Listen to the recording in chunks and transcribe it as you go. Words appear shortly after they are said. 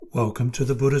Welcome to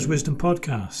the Buddha's Wisdom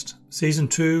Podcast, Season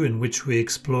 2, in which we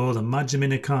explore the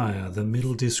Majjhima Nikāya, the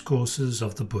Middle Discourses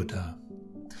of the Buddha.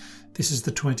 This is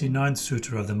the 29th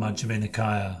Sutta of the Majjhima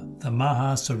Nikāya, the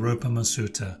Mahāsāropama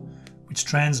Sutta, which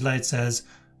translates as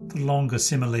the longer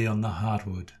simile on the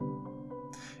Heartwood.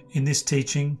 In this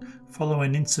teaching, following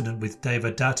an incident with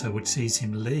Devadatta which sees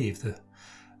him leave,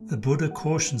 the Buddha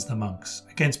cautions the monks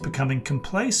against becoming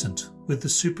complacent with the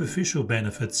superficial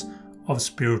benefits of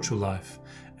spiritual life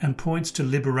and points to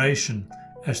liberation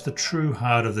as the true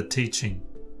heart of the teaching.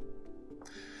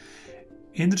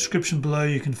 In the description below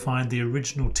you can find the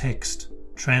original text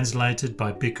translated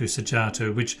by Bhikkhu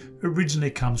Sujato, which originally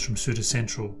comes from Sutta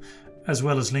Central, as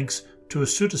well as links to a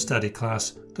Sutta study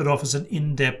class that offers an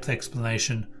in-depth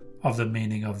explanation of the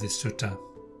meaning of this sutta.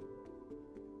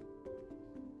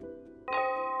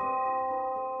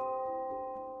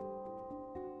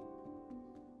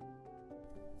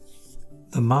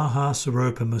 The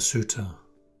Mahāsāropama Sutta,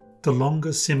 the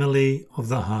longer simile of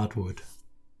the Heartwood.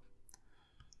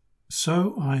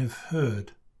 So I have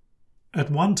heard. At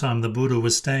one time the Buddha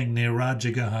was staying near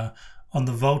Rajagaha on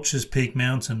the Vulture's Peak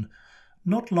mountain,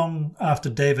 not long after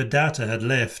Devadatta had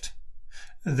left.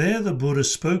 There the Buddha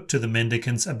spoke to the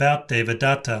mendicants about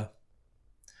Devadatta.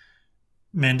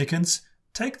 Mendicants,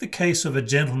 take the case of a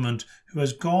gentleman who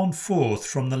has gone forth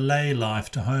from the lay life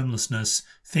to homelessness,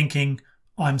 thinking,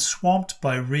 I'm swamped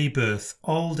by rebirth,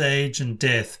 old age and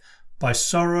death, by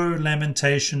sorrow,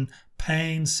 lamentation,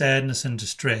 pain, sadness and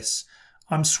distress.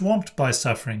 I'm swamped by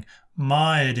suffering,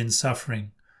 mired in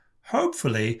suffering.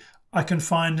 Hopefully, I can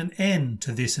find an end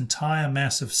to this entire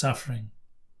mass of suffering.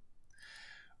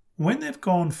 When they've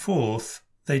gone forth,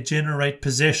 they generate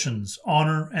possessions,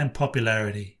 honour and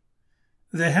popularity.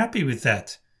 They're happy with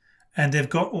that, and they've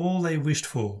got all they wished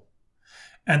for.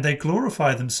 And they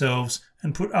glorify themselves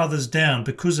and put others down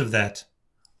because of that.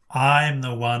 I'm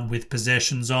the one with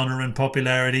possessions, honour and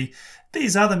popularity.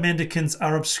 These other mendicants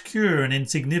are obscure and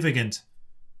insignificant.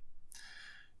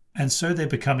 And so they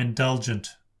become indulgent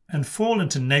and fall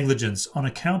into negligence on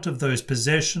account of those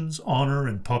possessions, honour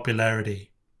and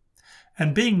popularity.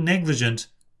 And being negligent,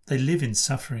 they live in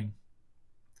suffering.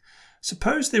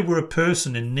 Suppose there were a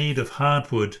person in need of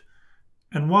heartwood,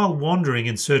 and while wandering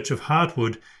in search of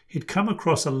heartwood, he'd come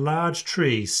across a large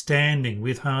tree standing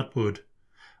with heartwood.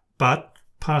 But,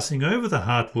 passing over the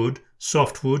heartwood,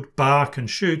 softwood, bark and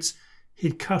shoots,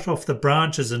 he'd cut off the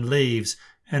branches and leaves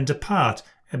and depart,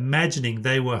 imagining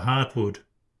they were heartwood.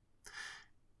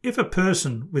 If a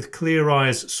person with clear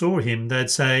eyes saw him, they'd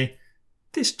say,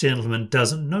 "This gentleman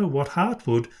doesn't know what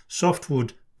heartwood,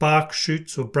 softwood, bark,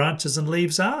 shoots or branches and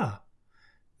leaves are.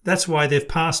 That's why they've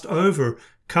passed over,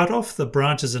 cut off the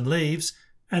branches and leaves,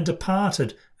 and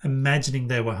departed, imagining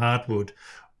they were heartwood.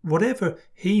 Whatever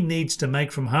he needs to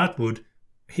make from heartwood,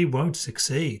 he won't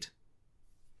succeed."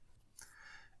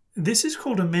 This is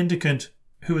called a mendicant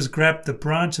who has grabbed the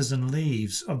branches and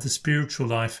leaves of the spiritual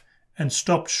life and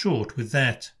stopped short with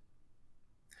that.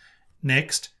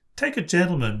 Next, take a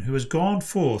gentleman who has gone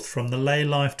forth from the lay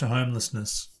life to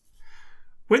homelessness.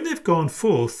 When they've gone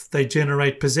forth, they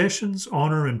generate possessions,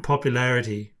 honour and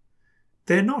popularity.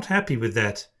 They're not happy with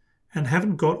that and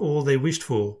haven't got all they wished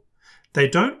for. They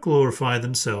don't glorify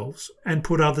themselves and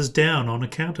put others down on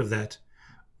account of that,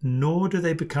 nor do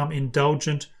they become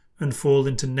indulgent and fall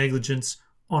into negligence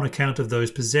on account of those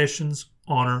possessions,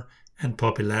 honour and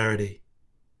popularity.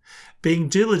 Being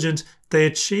diligent, they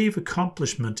achieve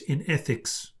accomplishment in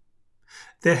ethics.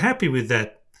 They're happy with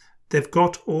that. They've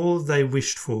got all they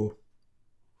wished for.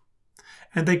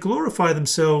 And they glorify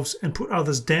themselves and put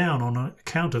others down on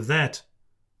account of that.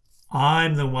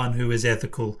 I'm the one who is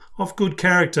ethical, of good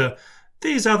character.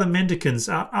 These other mendicants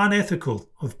are unethical,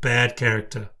 of bad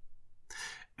character.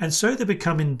 And so they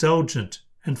become indulgent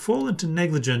and fall into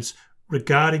negligence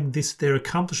regarding this their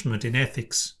accomplishment in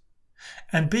ethics.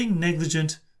 And being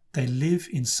negligent, they live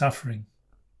in suffering.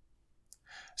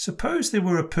 Suppose there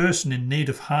were a person in need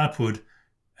of heartwood,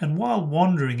 and while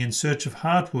wandering in search of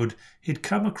heartwood, he'd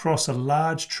come across a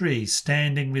large tree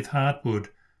standing with heartwood.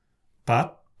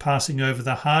 But, passing over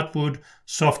the heartwood,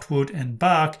 softwood and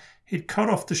bark, he'd cut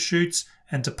off the shoots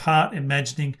and depart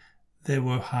imagining there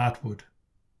were heartwood.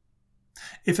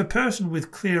 If a person with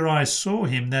clear eyes saw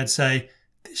him, they'd say,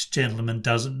 "This gentleman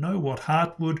doesn't know what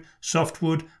heartwood,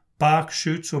 softwood, bark,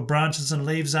 shoots or branches and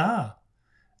leaves are.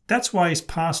 That's why he's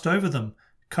passed over them,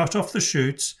 cut off the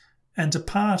shoots and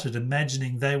departed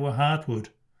imagining they were heartwood.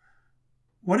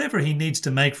 Whatever he needs to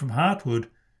make from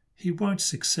heartwood, he won't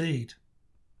succeed."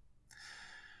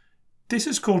 This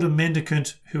is called a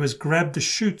mendicant who has grabbed the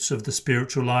shoots of the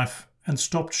spiritual life and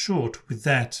stopped short with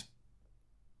that.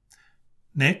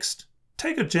 Next,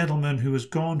 take a gentleman who has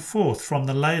gone forth from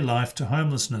the lay life to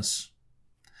homelessness.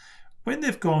 When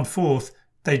they've gone forth,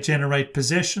 they generate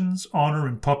possessions, honour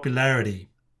and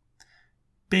popularity.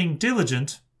 Being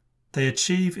diligent, they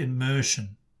achieve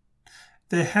immersion.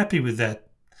 They're happy with that,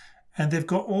 and they've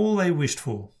got all they wished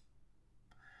for.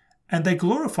 And they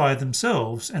glorify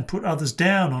themselves and put others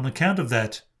down on account of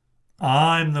that.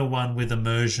 I'm the one with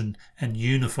immersion and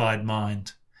unified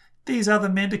mind. These other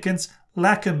mendicants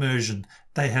lack immersion.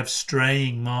 They have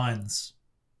straying minds.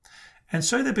 And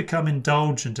so they become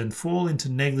indulgent and fall into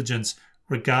negligence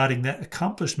regarding that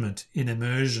accomplishment in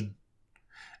immersion.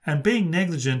 And being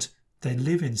negligent, they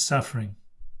live in suffering.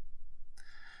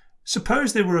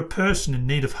 Suppose there were a person in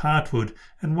need of heartwood,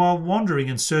 and while wandering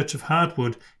in search of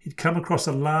heartwood, he'd come across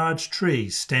a large tree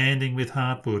standing with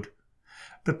heartwood.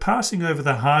 But passing over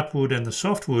the heartwood and the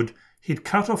softwood, he'd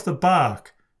cut off the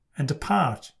bark and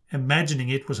depart, imagining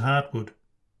it was heartwood.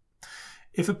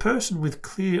 If a person with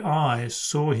clear eyes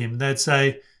saw him, they'd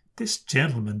say, "This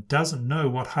gentleman doesn't know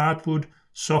what heartwood,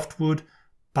 softwood,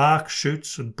 bark,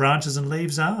 shoots and branches and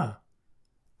leaves are.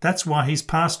 That's why he's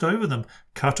passed over them,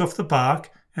 cut off the bark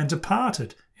and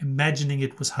departed, imagining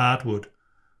it was heartwood.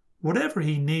 Whatever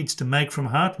he needs to make from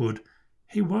heartwood,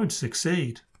 he won't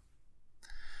succeed."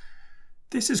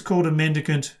 This is called a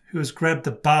mendicant who has grabbed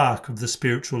the bark of the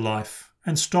spiritual life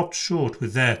and stopped short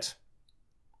with that.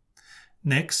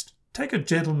 Next, take a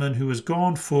gentleman who has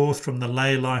gone forth from the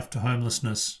lay life to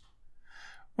homelessness.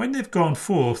 When they've gone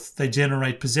forth, they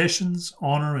generate possessions,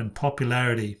 honour and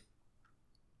popularity.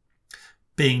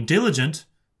 Being diligent,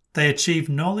 they achieve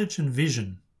knowledge and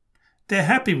vision. They're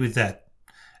happy with that,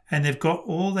 and they've got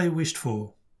all they wished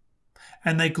for.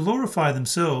 And they glorify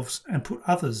themselves and put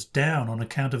others down on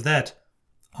account of that.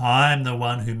 I'm the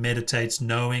one who meditates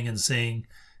knowing and seeing.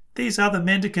 These other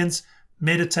mendicants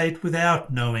meditate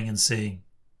without knowing and seeing.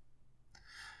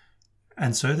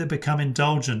 And so they become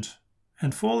indulgent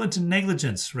and fall into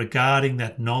negligence regarding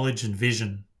that knowledge and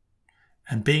vision.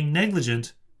 And being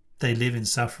negligent, they live in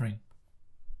suffering.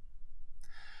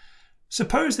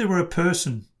 Suppose there were a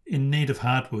person in need of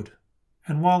heartwood,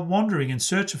 and while wandering in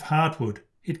search of heartwood,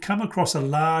 he'd come across a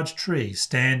large tree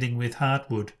standing with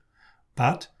heartwood.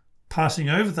 But, passing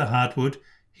over the heartwood,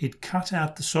 he'd cut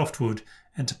out the softwood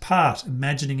and depart,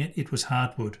 imagining it was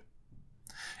heartwood.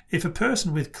 If a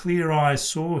person with clear eyes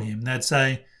saw him, they'd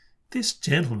say, "This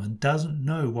gentleman doesn't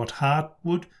know what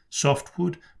heartwood,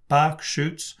 softwood, bark,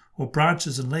 shoots, or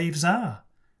branches and leaves are.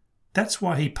 That's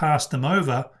why he passed them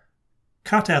over,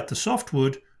 cut out the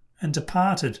softwood, and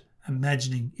departed,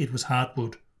 imagining it was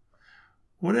heartwood.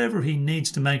 Whatever he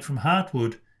needs to make from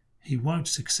heartwood, he won't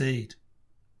succeed."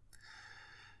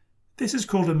 This is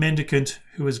called a mendicant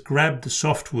who has grabbed the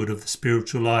softwood of the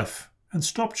spiritual life and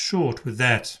stopped short with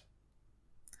that.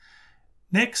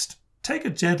 Next, take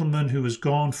a gentleman who has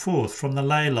gone forth from the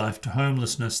lay life to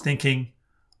homelessness, thinking,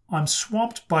 "I'm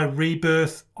swamped by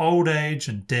rebirth, old age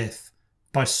and death,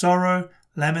 by sorrow,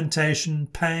 lamentation,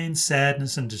 pain,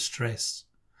 sadness and distress.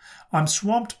 I'm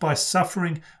swamped by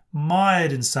suffering,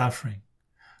 mired in suffering.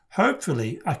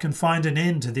 Hopefully I can find an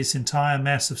end to this entire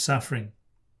mass of suffering."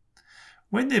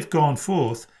 When they've gone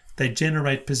forth, they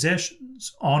generate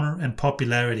possessions, honour and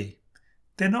popularity.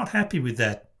 They're not happy with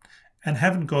that and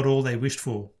haven't got all they wished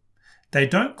for. They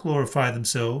don't glorify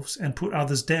themselves and put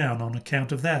others down on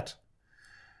account of that.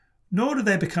 Nor do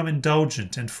they become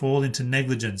indulgent and fall into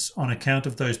negligence on account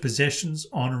of those possessions,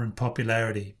 honour and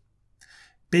popularity.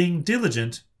 Being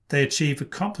diligent, they achieve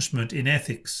accomplishment in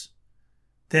ethics.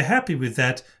 They're happy with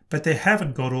that, but they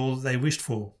haven't got all they wished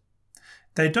for.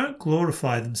 They don't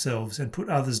glorify themselves and put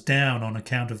others down on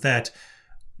account of that,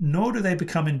 nor do they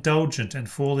become indulgent and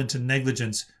fall into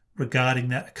negligence regarding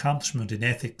that accomplishment in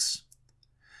ethics.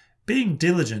 Being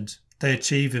diligent, they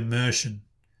achieve immersion.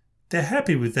 They're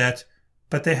happy with that,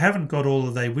 but they haven't got all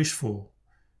that they wish for.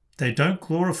 They don't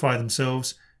glorify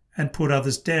themselves and put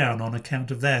others down on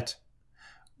account of that,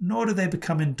 nor do they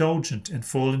become indulgent and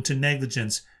fall into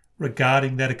negligence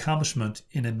regarding that accomplishment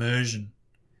in immersion.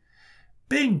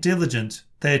 Being diligent,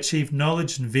 they achieve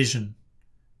knowledge and vision.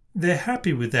 They're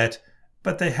happy with that,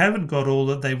 but they haven't got all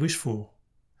that they wish for.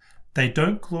 They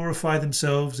don't glorify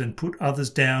themselves and put others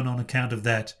down on account of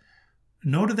that,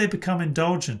 nor do they become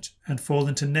indulgent and fall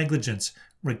into negligence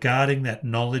regarding that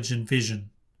knowledge and vision.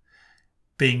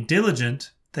 Being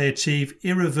diligent, they achieve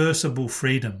irreversible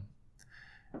freedom.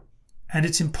 And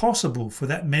it's impossible for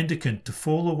that mendicant to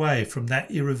fall away from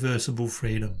that irreversible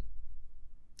freedom.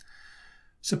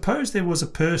 Suppose there was a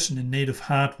person in need of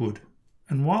heartwood,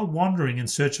 and while wandering in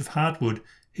search of heartwood,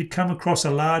 he'd come across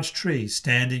a large tree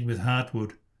standing with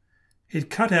heartwood. He'd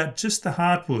cut out just the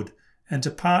heartwood and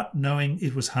depart knowing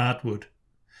it was heartwood.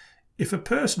 If a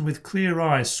person with clear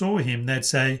eyes saw him, they'd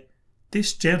say,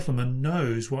 "This gentleman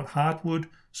knows what heartwood,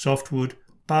 softwood,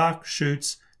 bark,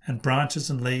 shoots, and branches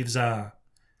and leaves are.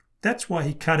 That's why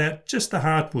he cut out just the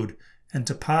heartwood and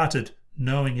departed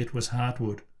knowing it was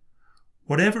heartwood.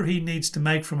 Whatever he needs to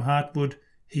make from heartwood,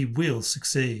 he will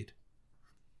succeed."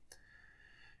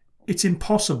 It's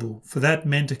impossible for that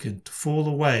mendicant to fall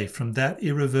away from that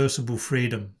irreversible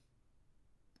freedom.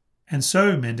 And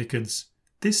so, mendicants,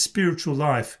 this spiritual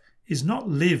life is not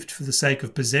lived for the sake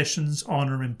of possessions,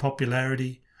 honour and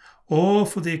popularity, or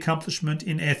for the accomplishment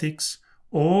in ethics,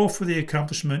 or for the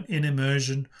accomplishment in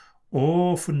immersion,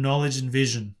 or for knowledge and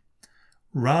vision.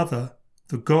 Rather,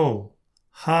 the goal,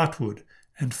 heartwood,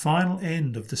 and final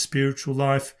end of the spiritual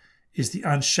life is the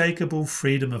unshakable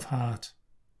freedom of heart.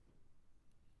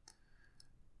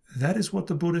 That is what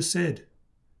the Buddha said.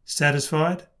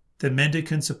 Satisfied, the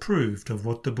mendicants approved of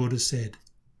what the Buddha said.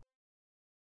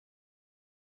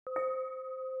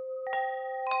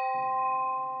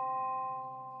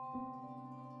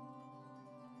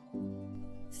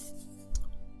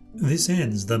 This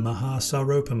ends the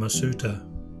Mahāsāropama Sutta.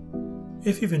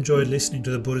 If you've enjoyed listening to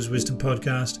the Buddha's Wisdom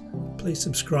podcast, please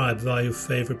subscribe via your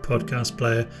favourite podcast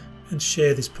player and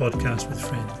share this podcast with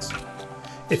friends.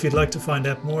 If you'd like to find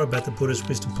out more about the Buddha's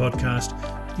Wisdom podcast,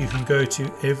 you can go to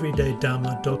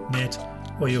everydaydharma.net,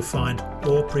 where you'll find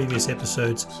all previous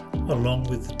episodes along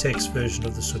with the text version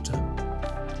of the Sutta.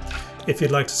 If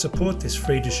you'd like to support this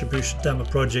free distribution Dhamma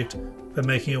project by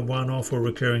making a one-off or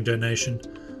recurring donation,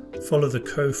 follow the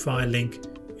Ko-Fi link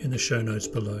in the show notes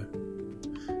below.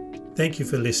 Thank you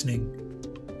for listening.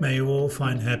 May you all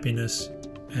find happiness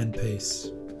and peace.